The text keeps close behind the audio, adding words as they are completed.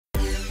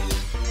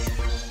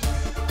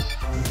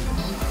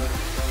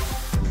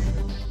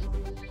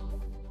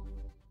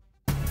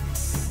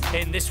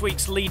In this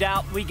week's Lead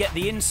Out, we get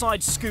the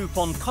inside scoop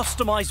on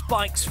customised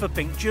bikes for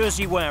pink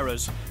jersey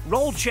wearers,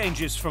 role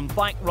changes from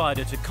bike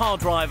rider to car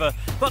driver,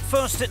 but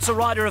first it's a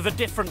rider of a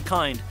different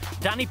kind,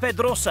 Dani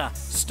Pedrosa,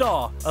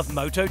 star of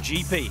Moto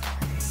GP.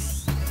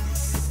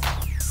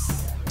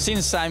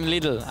 Since I'm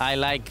little, I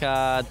like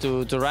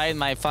to ride.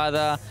 My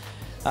father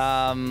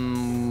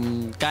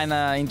kind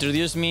of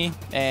introduced me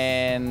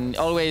and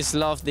always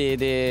loved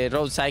the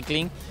road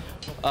cycling.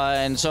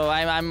 And so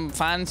I'm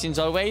fan since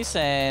always,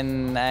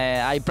 and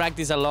I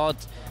practice a lot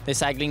the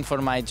cycling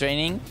for my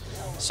training.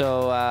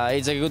 So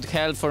it's a good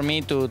help for me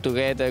to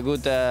get a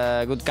good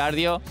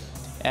cardio,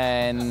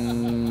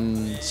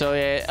 and so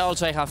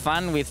also I have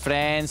fun with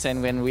friends,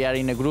 and when we are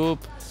in a group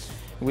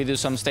we do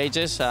some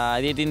stages.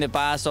 I did in the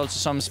past also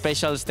some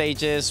special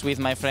stages with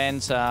my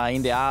friends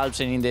in the Alps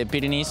and in the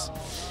Pyrenees.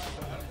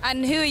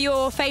 And who are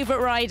your favorite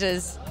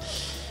riders?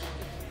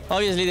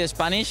 Obviously the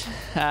Spanish.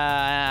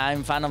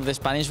 I'm fan of the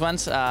Spanish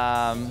ones,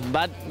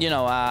 but you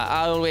know,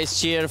 I always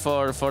cheer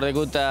for the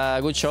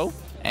good show,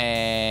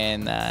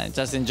 and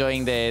just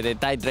enjoying the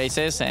tight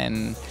races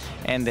and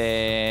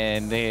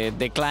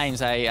the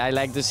climbs. I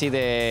like to see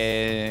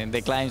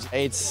the climbs.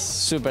 It's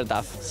super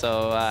tough,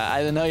 so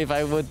I don't know if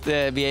I would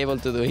be able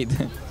to do it.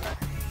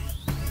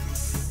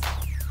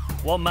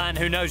 One man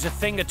who knows a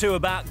thing or two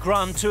about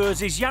Grand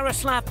Tours is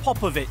Yaroslav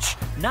Popovych,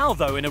 now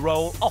though in a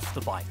role off the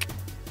bike.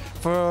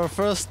 For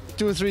first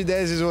 2-3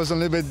 days it was a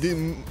little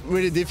bit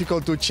really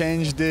difficult to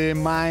change the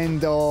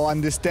mind or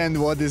understand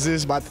what this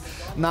is, but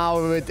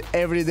now with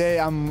every day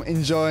I'm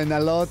enjoying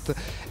a lot,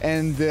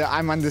 and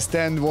I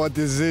understand what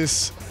this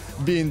is,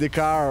 be in the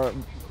car.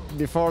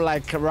 Before,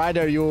 like a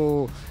rider,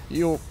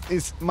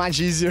 it's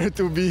much easier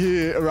to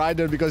be a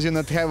rider because you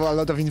not have a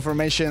lot of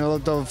information, a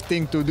lot of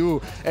things to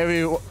do,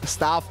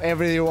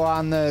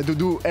 everyone to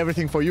do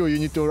everything for you. You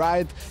need to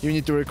ride, you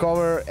need to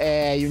recover,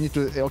 you need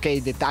to, okay,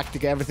 the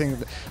tactic, everything.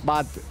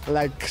 But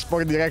like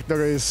sport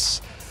director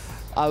is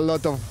a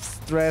lot of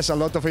stress, a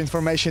lot of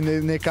information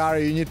in the car.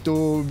 You need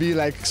to be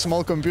like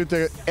small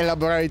computer,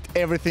 elaborate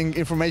everything,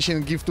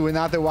 information, give to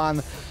another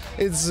one.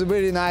 It's a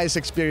really nice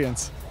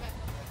experience.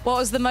 What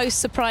was the most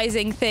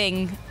surprising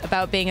thing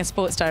about being a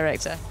sports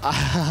director?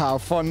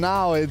 For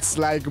now, it's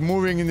like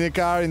moving in the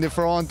car in the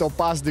front or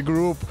pass the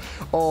group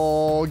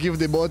or give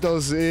the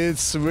bottles.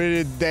 It's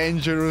really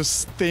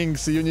dangerous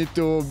things. You need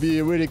to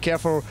be really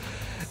careful.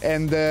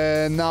 And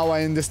now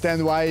I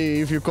understand why,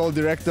 if you call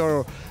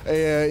director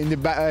in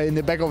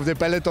the back of the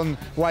peloton,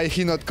 why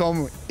he not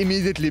come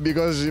immediately,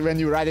 because when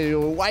you ride it,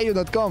 why you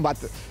not come? But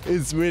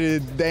it's really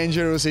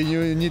dangerous, and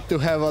you need to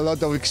have a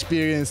lot of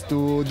experience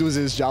to do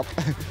this job.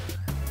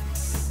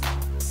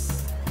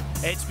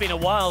 It's been a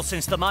while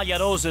since the Maglia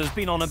Rosa has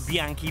been on a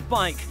Bianchi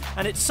bike,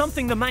 and it's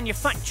something the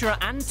manufacturer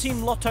and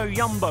Team Lotto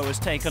Jumbo has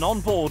taken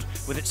on board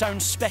with its own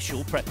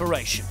special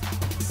preparation.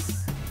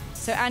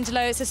 So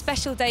Angelo, it's a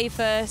special day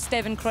for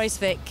Steven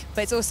Kruiswijk,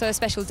 but it's also a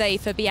special day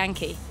for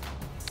Bianchi.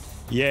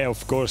 Yeah,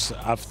 of course.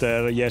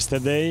 After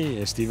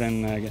yesterday,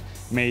 Steven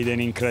made an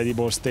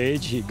incredible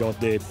stage. He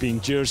got the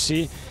pink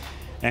jersey,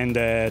 and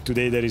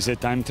today there is a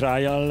time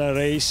trial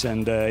race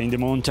and in the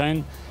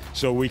mountain.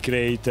 So we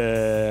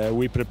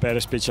prepare a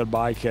special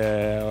bike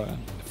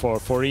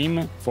for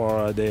him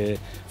for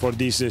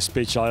this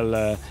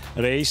special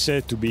race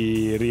to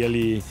be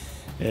really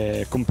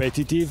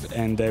competitive,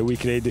 and we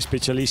create the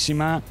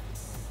Specialissima.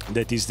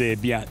 That is the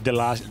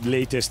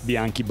latest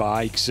Bianchi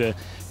bikes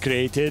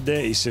created.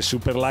 It's a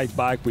super light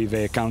bike with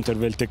a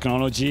counterweight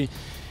technology.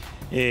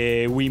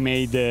 We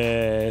made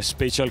a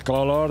special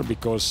color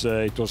because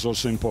it was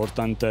also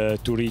important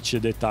to reach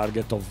the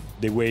target of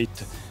the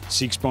weight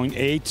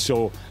 6.8,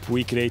 so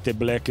we create a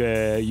black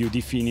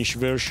UD finish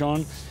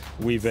version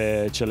with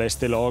a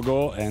Celeste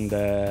logo, and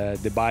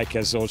the bike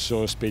has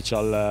also a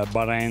special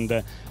bar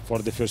end for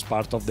the first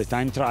part of the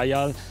time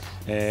trial.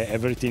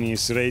 Everything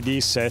is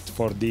ready, set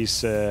for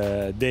these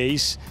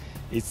days.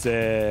 It's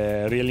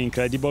really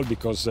incredible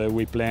because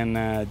we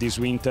plan this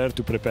winter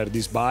to prepare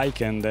this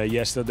bike, and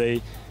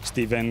yesterday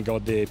Steven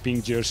got the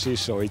pink jersey,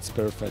 so it's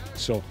perfect.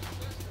 So.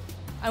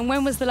 And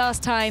when was the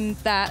last time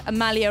that a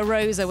Maglia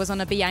Rosa was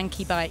on a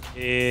Bianchi bike?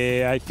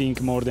 I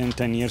think more than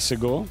 10 years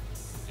ago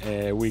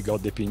we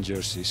got the pink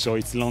jersey. So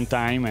it's a long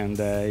time, and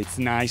it's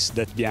nice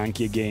that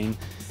Bianchi again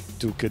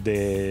took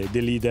the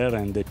leader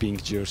and the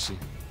pink jersey.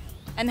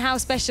 And how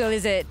special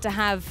is it to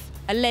have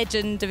a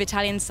legend of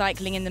Italian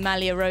cycling in the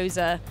Maglia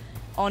Rosa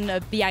on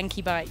a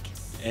Bianchi bike?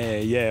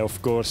 Yeah,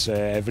 of course,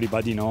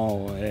 everybody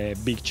knows a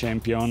big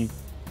champion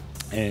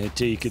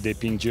take the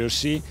pink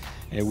jersey.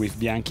 With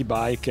Bianchi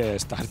bike,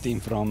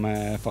 starting from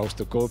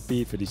Fausto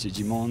Coppi, Felice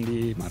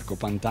Gimondi, Marco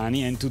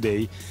Pantani, and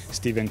today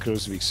Steven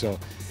Kruiswijk. So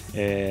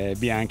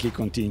Bianchi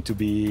continue to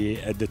be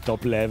at the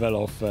top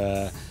level of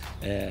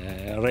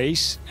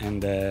race,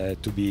 and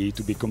to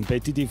be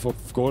competitive,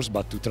 of course,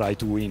 but to try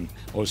to win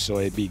also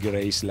a big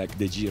race like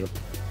the Giro.